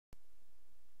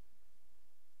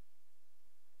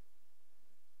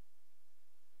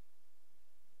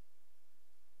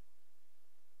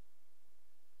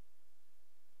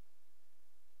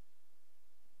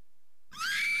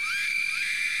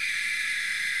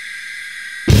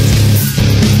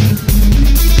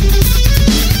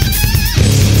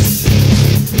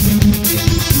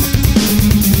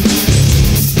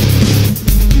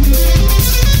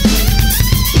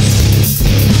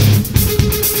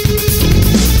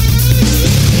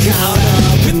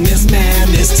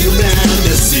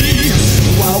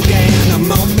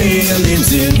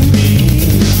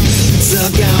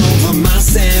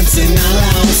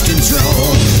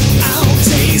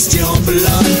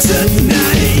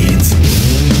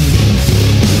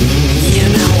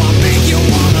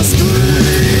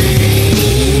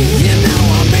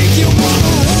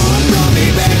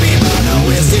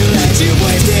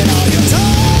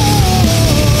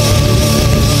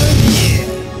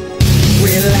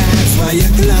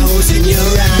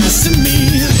close to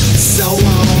me, so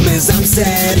warm as I'm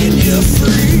setting you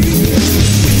free.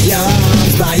 With your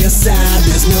arms by your side,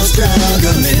 there's no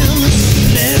struggling.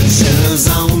 Pleasure's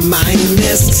on mine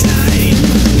this time.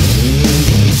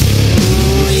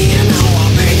 You know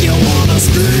I'll make you wanna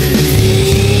scream.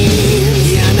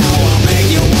 You know I'll make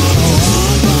you wanna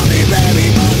run from me, baby,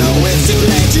 but no, it's too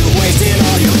late. You wasted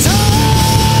all your time.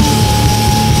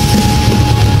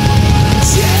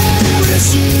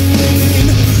 Cherishing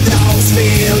those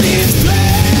feelings,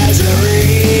 pleasuring.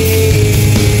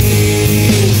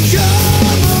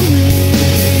 Cover me,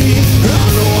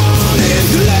 unwanted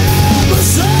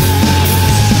glamorous.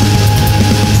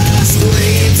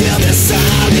 Scream till the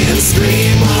silence,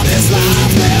 scream all this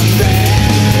life left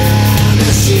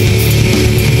vanishing.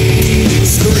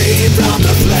 Scream from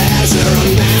the pleasure,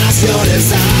 unmask your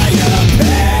desire,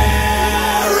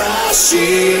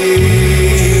 perishing.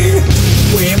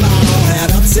 We've all had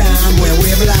a time where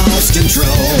we've lost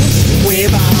control.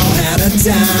 We've all had a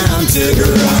time to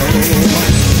grow.